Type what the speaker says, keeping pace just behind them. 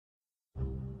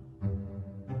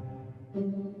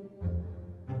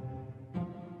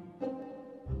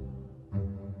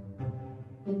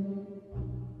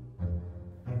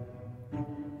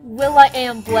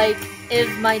Will.I.am Blake is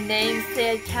my name.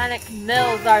 Satanic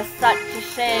mills are such a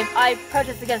shame. I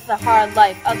protest against the hard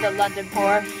life of the London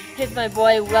poor. Here's my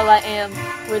boy Will.I.am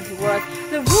Wordsworth.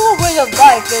 The rural way of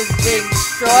life is being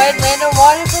destroyed. Land and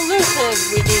water pollution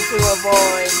we need to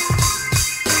avoid.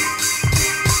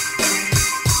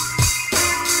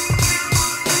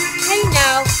 Hey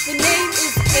now, the name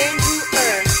is Andrew.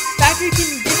 Factory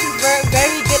conditions were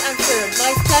very good, I'm sure.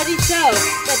 My studies show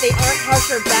that they aren't harsh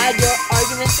or bad. Your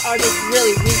arguments are just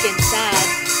really weak and sad.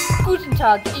 Guten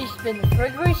Tag, ich bin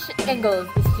Friedrich. Engels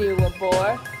bist du a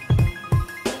bore?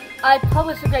 I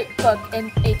published a great book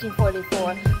in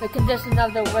 1844. The Condition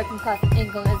of the Working Class in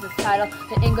England is its title.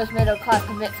 The English middle class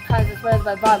commits crimes as well as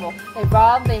by Bible. They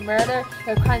rob, they murder,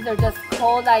 their crimes are just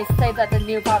cold. I say that the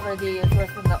new poverty is worse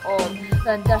than the old.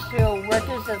 The industrial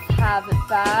workers just have it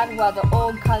bad, while the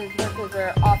old cottage workers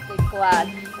are awfully glad.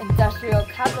 Industrial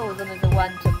capitalism is the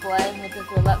one to blame, with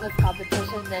its relentless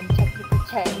competition and technical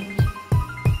change.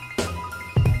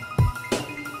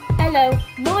 Hello,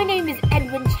 my name is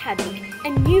Edwin Chadwick,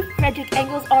 and you, Friedrich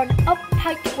Engels, are an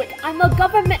uptight twit. I'm a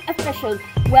government official,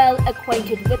 well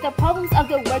acquainted with the problems of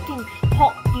the working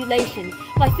population.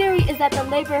 My theory is that the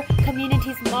labor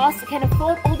community's moss can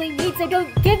afford all they need, so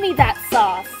don't give me that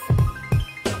sauce.